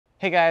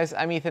Hey guys,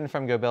 I'm Ethan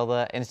from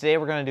goBILDA, and today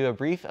we're going to do a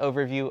brief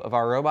overview of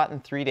our Robot in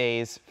 3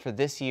 Days for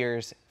this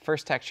year's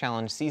First Tech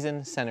Challenge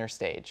season center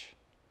stage.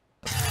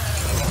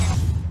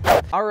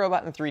 Our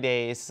Robot in 3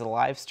 Days is a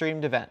live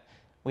streamed event.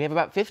 We have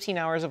about 15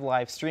 hours of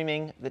live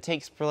streaming that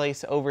takes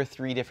place over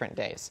 3 different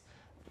days.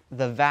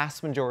 The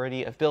vast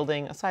majority of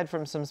building, aside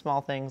from some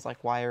small things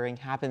like wiring,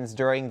 happens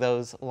during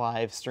those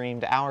live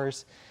streamed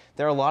hours.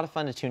 They're a lot of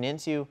fun to tune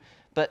into,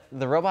 but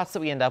the robots that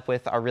we end up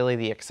with are really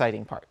the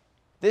exciting part.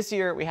 This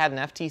year, we had an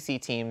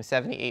FTC team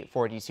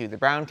 7842, the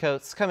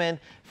Browncoats, come in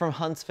from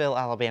Huntsville,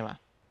 Alabama.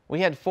 We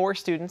had 4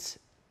 students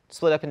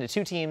split up into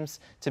 2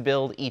 teams to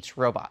build each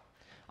robot.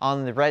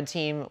 On the red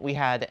team, we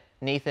had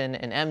Nathan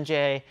and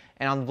MJ,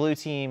 and on the blue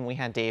team, we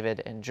had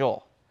David and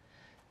Joel.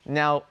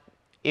 Now,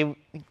 it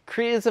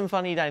created some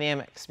funny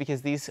dynamics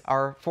because these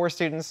are 4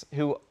 students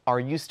who are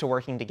used to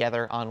working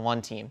together on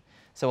one team.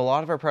 So a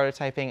lot of our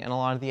prototyping and a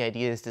lot of the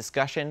ideas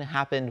discussion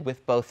happened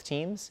with both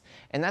teams,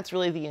 and that's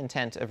really the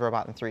intent of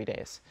Robot in 3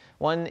 Days.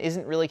 One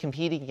isn't really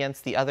competing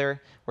against the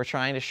other. We're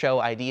trying to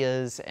show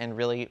ideas and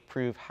really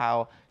prove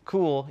how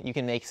cool you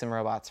can make some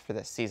robots for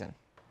this season.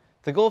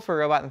 The goal for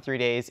Robot in 3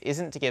 Days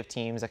isn't to give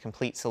teams a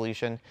complete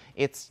solution.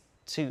 It's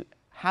to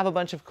have a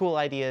bunch of cool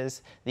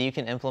ideas that you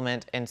can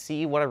implement and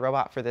see what a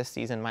robot for this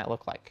season might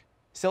look like.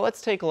 So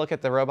let's take a look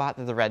at the robot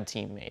that the red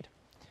team made.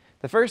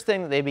 The first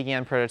thing that they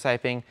began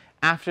prototyping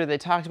after they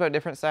talked about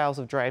different styles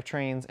of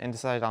drivetrains and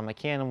decided on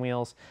Mechanim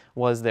wheels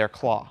was their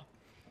claw.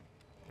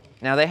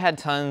 Now they had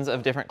tons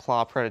of different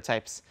claw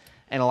prototypes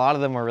and a lot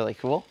of them were really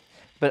cool,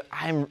 but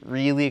I'm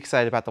really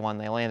excited about the one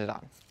they landed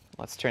on.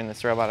 Let's turn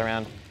this robot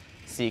around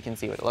so you can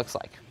see what it looks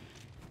like.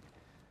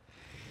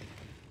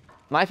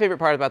 My favorite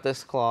part about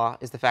this claw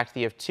is the fact that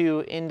you have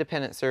 2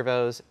 independent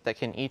servos that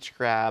can each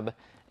grab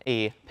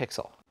a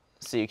pixel.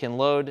 So you can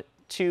load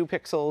 2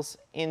 pixels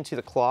into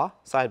the claw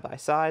side by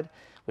side,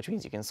 which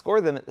means you can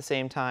score them at the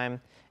same time,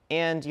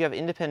 and you have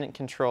independent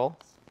control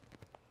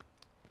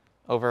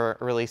over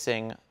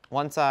releasing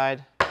one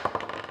side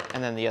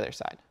and then the other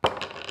side.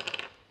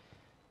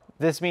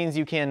 This means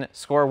you can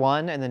score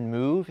one and then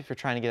move if you're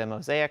trying to get a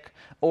mosaic,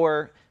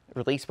 or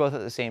release both at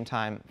the same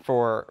time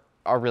for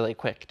a really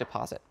quick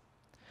deposit.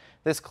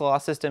 This claw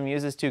system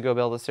uses 2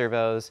 goBILDA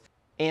servos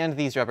and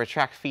these rubber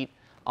track feet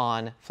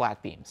on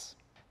flat beams.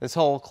 This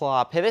whole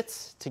claw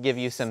pivots to give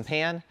you some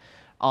pan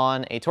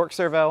on a torque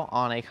servo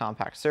on a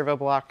compact servo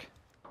block.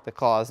 The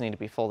claws need to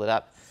be folded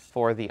up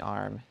for the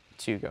arm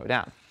to go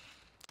down.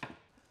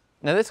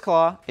 Now this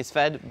claw is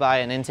fed by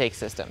an intake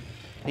system.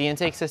 The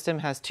intake system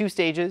has 2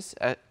 stages,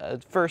 a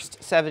first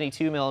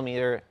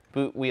 72mm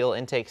boot wheel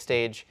intake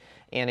stage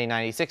and a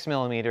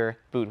 96mm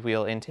boot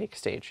wheel intake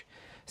stage.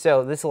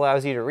 So this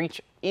allows you to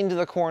reach into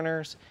the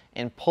corners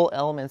and pull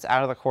elements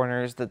out of the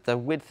corners that the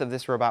width of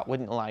this robot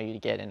wouldn't allow you to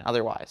get in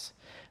otherwise.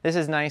 This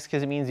is nice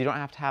because it means you don't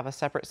have to have a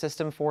separate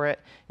system for it.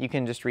 You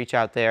can just reach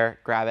out there,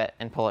 grab it,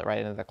 and pull it right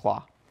into the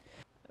claw.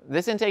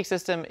 This intake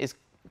system is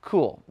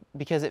cool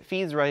because it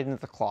feeds right into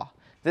the claw.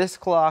 This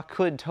claw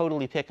could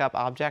totally pick up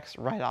objects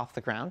right off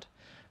the ground,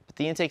 but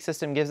the intake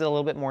system gives it a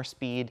little bit more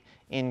speed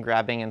in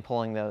grabbing and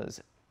pulling those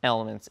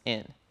elements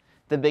in.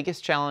 The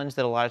biggest challenge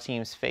that a lot of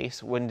teams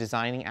face when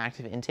designing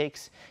active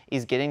intakes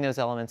is getting those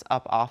elements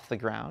up off the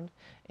ground.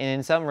 And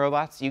in some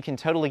robots, you can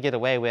totally get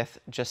away with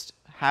just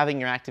having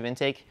your active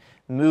intake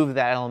move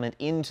that element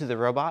into the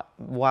robot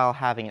while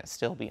having it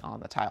still be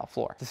on the tile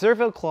floor. The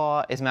servo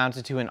claw is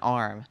mounted to an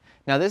arm.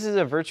 Now this is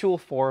a virtual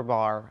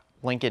 4-bar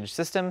linkage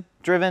system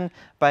driven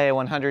by a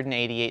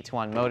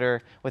 188-to-1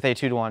 motor with a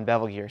 2-to-1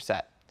 bevel gear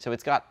set. So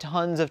it's got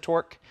tons of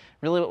torque.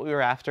 Really what we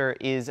were after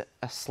is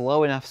a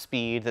slow enough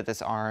speed that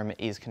this arm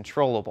is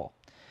controllable.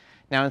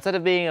 Now instead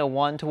of being a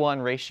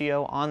 1-to-1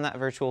 ratio on that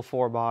virtual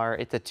 4-bar,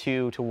 it's a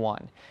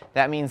 2-to-1.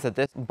 That means that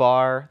this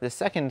bar, the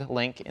second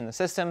link in the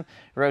system,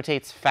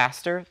 rotates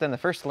faster than the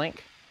first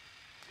link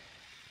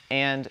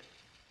and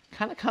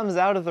kind of comes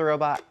out of the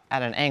robot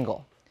at an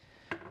angle.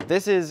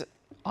 This is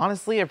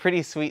honestly a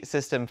pretty sweet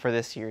system for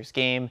this year's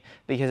game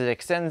because it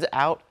extends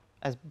out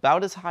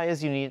about as high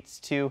as you need it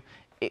to.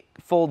 It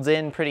folds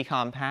in pretty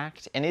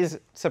compact and is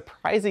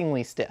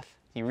surprisingly stiff.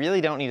 You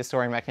really don't need a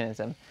storing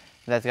mechanism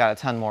that's got a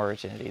ton more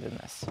rigidity than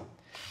this.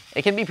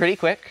 It can be pretty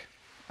quick,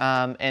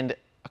 and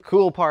a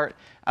cool part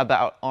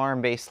about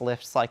arm-based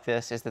lifts like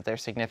this is that they're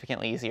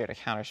significantly easier to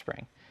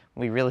counterspring.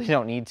 We really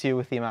don't need to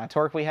with the amount of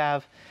torque we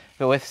have,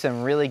 but with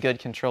some really good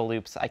control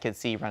loops, I could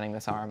see running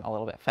this arm a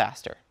little bit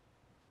faster.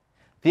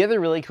 The other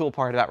really cool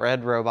part about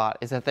Red Robot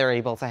is that they're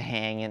able to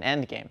hang in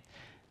endgame.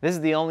 This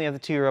is the only of the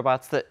 2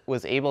 robots that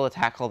was able to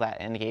tackle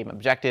that endgame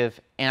objective,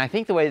 and I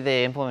think the way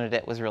they implemented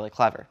it was really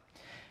clever.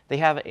 They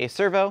have a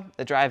servo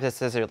that drives a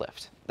scissor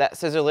lift. That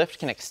scissor lift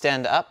can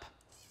extend up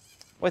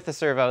with the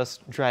servo's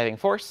driving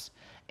force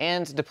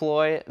and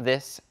deploy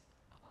this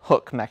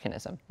hook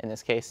mechanism, in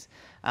this case,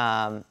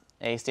 a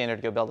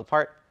standard goBILDA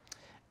part.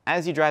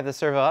 As you drive the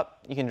servo up,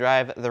 you can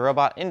drive the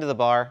robot into the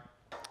bar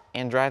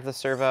and drive the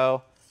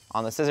servo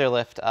on the scissor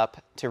lift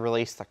up to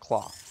release the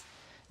claw.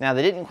 Now,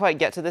 they didn't quite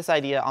get to this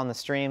idea on the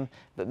stream,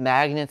 but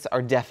magnets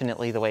are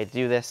definitely the way to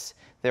do this.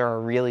 they're a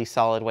really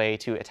solid way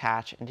to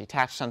attach and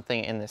detach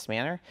something in this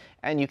manner,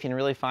 and you can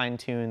really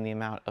fine-tune the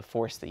amount of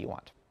force that you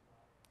want.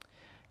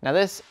 Now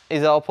this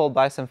is all pulled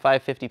by some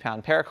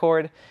 550-pound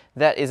paracord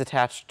that is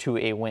attached to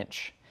a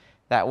winch.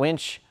 That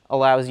winch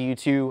allows you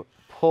to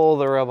pull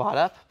the robot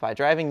up by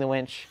driving the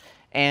winch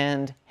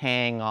and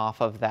hang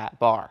off of that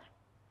bar.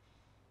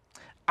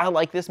 I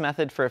like this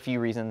method for a few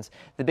reasons.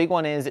 The big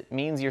one is it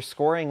means your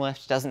scoring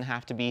lift doesn't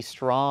have to be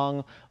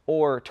strong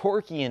or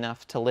torquey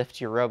enough to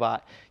lift your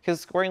robot, because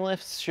scoring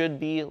lifts should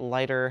be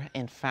lighter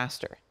and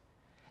faster.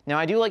 Now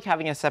I do like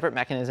having a separate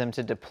mechanism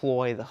to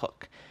deploy the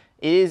hook.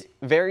 It is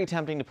very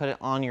tempting to put it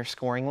on your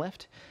scoring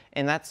lift,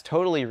 and that's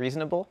totally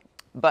reasonable,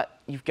 but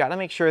you've got to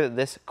make sure that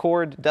this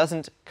cord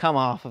doesn't come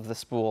off of the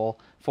spool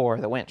for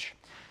the winch.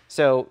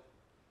 So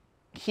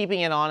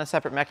keeping it on a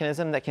separate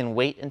mechanism that can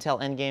wait until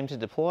endgame to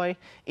deploy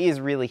is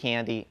really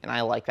handy, and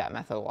I like that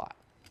method a lot.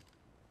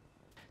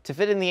 To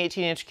fit in the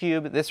 18-inch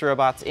cube, this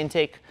robot's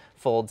intake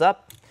folds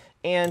up,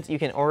 and you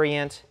can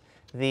orient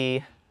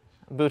the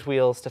boot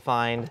wheels to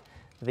find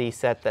the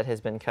set that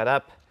has been cut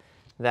up.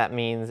 That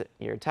means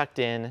you're tucked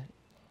in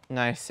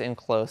nice and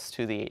close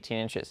to the 18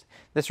 inches.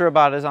 This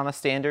robot is on a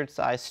standard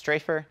size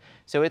strafer,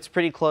 so it's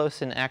pretty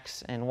close in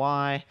X and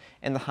Y,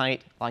 and the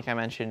height, like I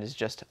mentioned, is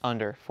just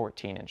under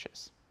 14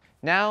 inches.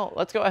 Now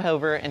let's go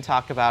over and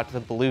talk about the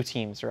blue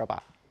team's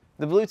robot.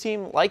 The blue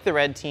team, like the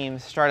red team,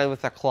 started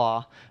with a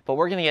claw, but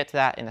we're going to get to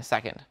that in a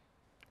second.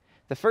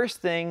 The first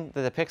thing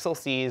that the Pixel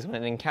sees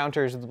when it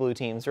encounters the blue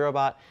team's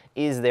robot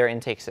is their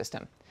intake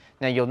system.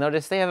 Now you'll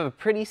notice they have a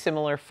pretty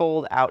similar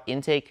fold-out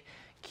intake,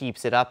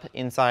 keeps it up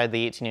inside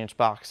the 18-inch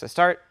box to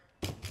start,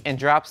 and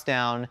drops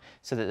down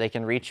so that they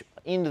can reach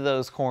into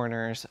those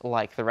corners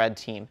like the red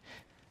team.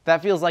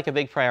 That feels like a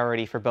big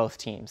priority for both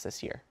teams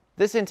this year.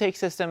 This intake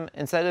system,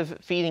 instead of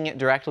feeding it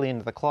directly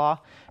into the claw,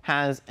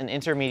 has an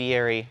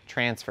intermediary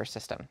transfer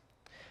system.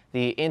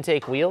 The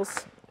intake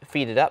wheels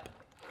feed it up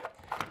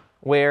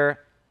where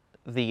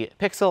the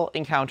Pixel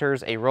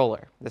encounters a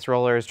roller. This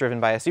roller is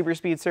driven by a super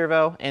speed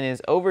servo and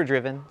is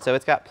overdriven, so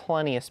it's got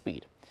plenty of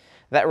speed.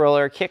 That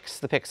roller kicks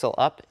the Pixel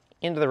up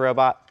into the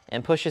robot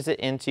and pushes it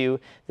into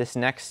this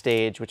next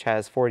stage, which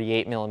has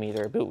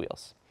 48mm boot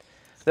wheels.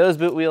 Those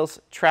boot wheels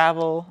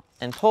travel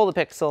and pull the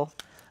Pixel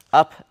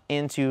up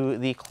into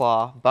the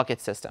claw bucket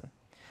system.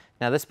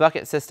 Now this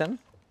bucket system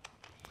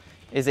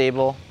is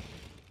able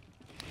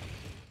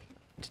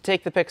to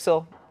take the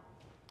Pixel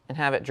and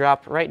have it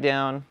drop right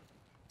down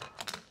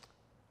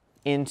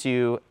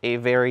into a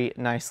very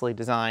nicely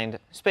designed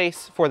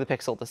space for the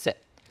Pixel to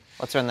sit.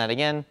 Let's run that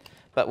again,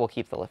 but we'll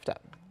keep the lift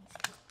up.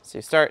 So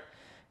you start,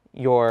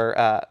 your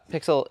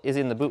Pixel is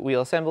in the boot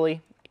wheel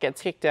assembly, it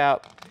gets kicked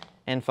out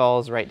and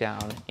falls right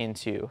down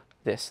into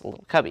this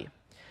little cubby.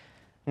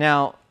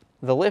 Now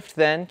the lift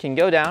then can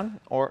go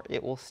down, or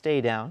it will stay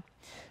down.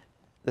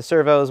 The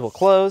servos will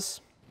close,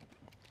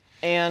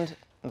 and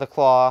the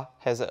claw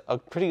has a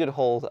pretty good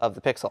hold of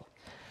the Pixel.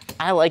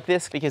 I like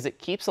this because it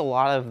keeps a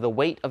lot of the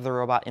weight of the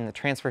robot in the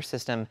transfer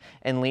system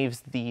and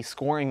leaves the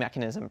scoring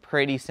mechanism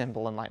pretty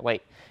simple and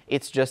lightweight.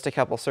 It's just a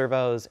couple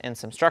servos and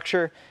some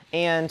structure,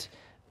 and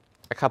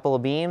a couple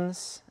of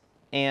beams,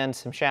 and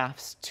some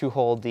shafts to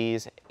hold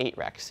these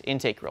 8-rex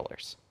intake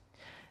rollers.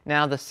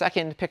 Now the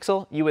second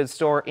Pixel you would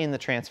store in the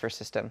transfer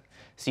system.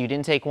 So you'd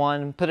intake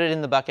one, put it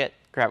in the bucket,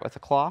 grab it with a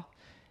claw,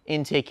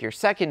 intake your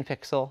second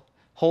Pixel,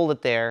 hold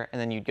it there,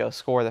 and then you'd go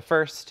score the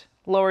first,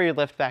 lower your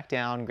lift back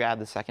down, grab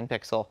the second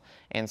Pixel,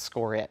 and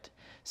score it.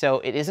 So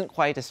it isn't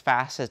quite as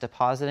fast as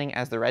depositing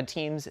as the red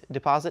team's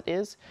deposit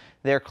is.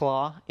 Their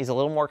claw is a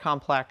little more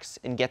complex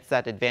and gets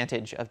that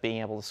advantage of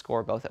being able to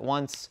score both at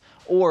once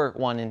or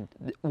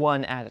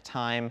one at a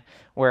time,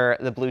 where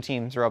the blue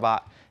team's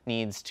robot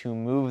needs to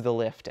move the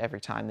lift every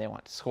time they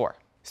want to score.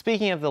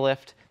 Speaking of the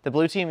lift, the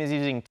blue team is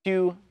using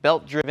two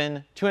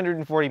belt-driven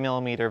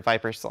 240mm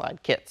Viper slide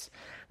kits.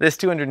 This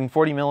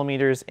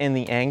 240mm in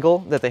the angle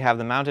that they have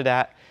them mounted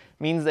at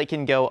means they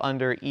can go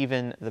under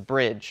even the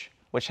bridge,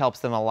 which helps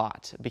them a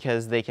lot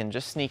because they can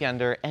just sneak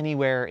under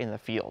anywhere in the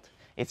field.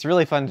 It's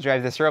really fun to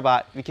drive this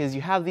robot because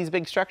you have these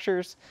big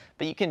structures,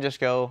 but you can just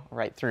go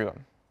right through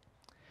them.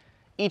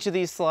 Each of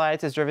these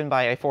slides is driven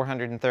by a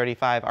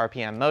 435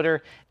 RPM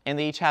motor, and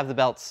they each have the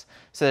belts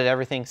so that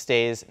everything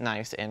stays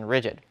nice and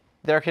rigid.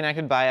 They're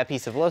connected by a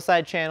piece of low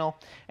side channel,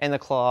 and the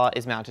claw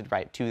is mounted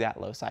right to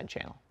that low side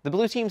channel. The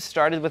blue team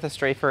started with a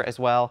strafer as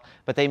well,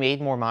 but they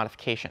made more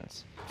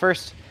modifications.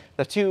 First,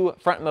 the two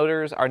front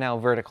motors are now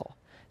vertical.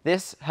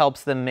 This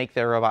helps them make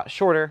their robot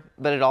shorter,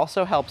 but it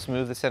also helps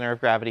move the center of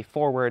gravity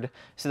forward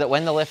so that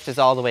when the lift is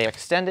all the way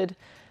extended,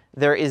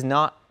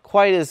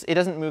 it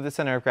doesn't move the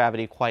center of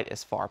gravity quite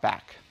as far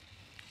back.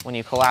 When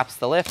you collapse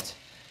the lift,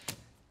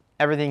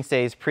 everything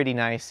stays pretty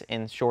nice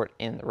and short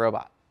in the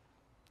robot.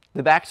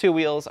 The back two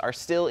wheels are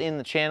still in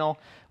the channel,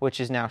 which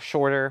is now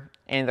shorter,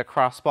 and the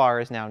crossbar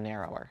is now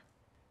narrower.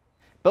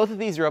 Both of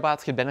these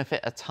robots could benefit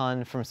a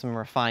ton from some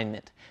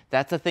refinement.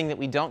 That's a thing that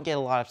we don't get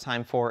a lot of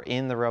time for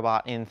in the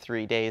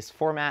Robot-in-3-Days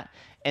format,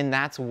 and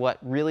that's what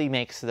really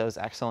makes those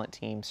excellent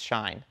teams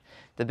shine.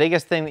 The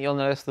biggest thing that you'll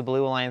notice with the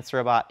Blue Alliance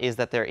robot is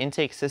that their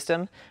intake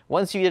system,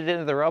 once you get it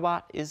into the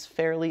robot, is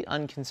fairly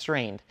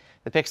unconstrained.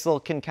 The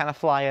pixel can kind of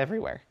fly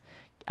everywhere.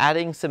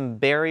 Adding some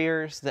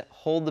barriers that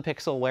hold the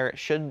pixel where it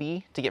should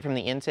be to get from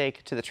the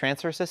intake to the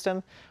transfer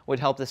system would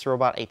help this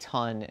robot a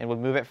ton and would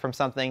move it from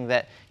something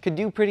that could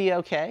do pretty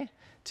okay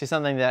to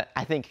something that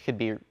I think could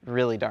be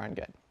really darn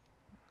good.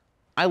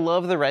 I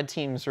love the red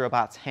team's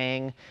robots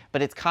hang,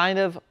 but it's kind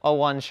of a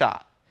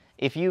one-shot.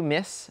 If you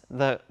miss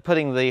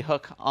putting the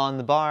hook on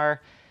the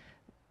bar,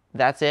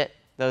 that's it.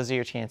 Those are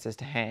your chances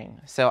to hang.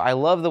 So I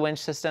love the winch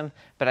system,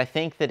 but I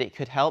think that it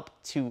could help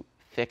to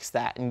fix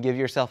that and give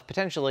yourself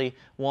potentially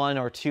 1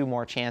 or 2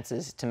 more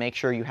chances to make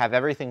sure you have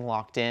everything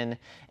locked in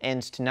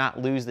and to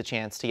not lose the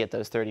chance to get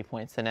those 30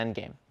 points in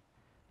endgame.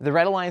 The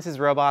Red Alliance's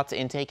robots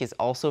intake is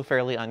also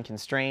fairly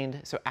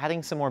unconstrained, so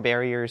adding some more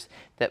barriers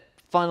that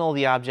funnel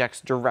the objects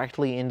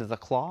directly into the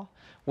claw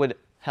would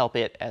help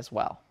it as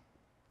well.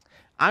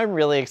 I'm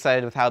really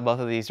excited with how both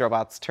of these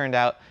robots turned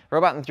out.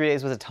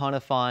 Robot-in-3-Days was a ton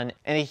of fun,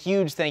 and a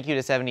huge thank you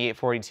to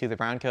 7842 the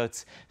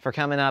Browncoats for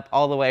coming up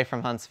all the way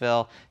from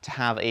Huntsville to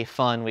have a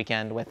fun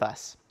weekend with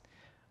us.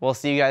 We'll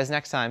see you guys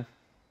next time.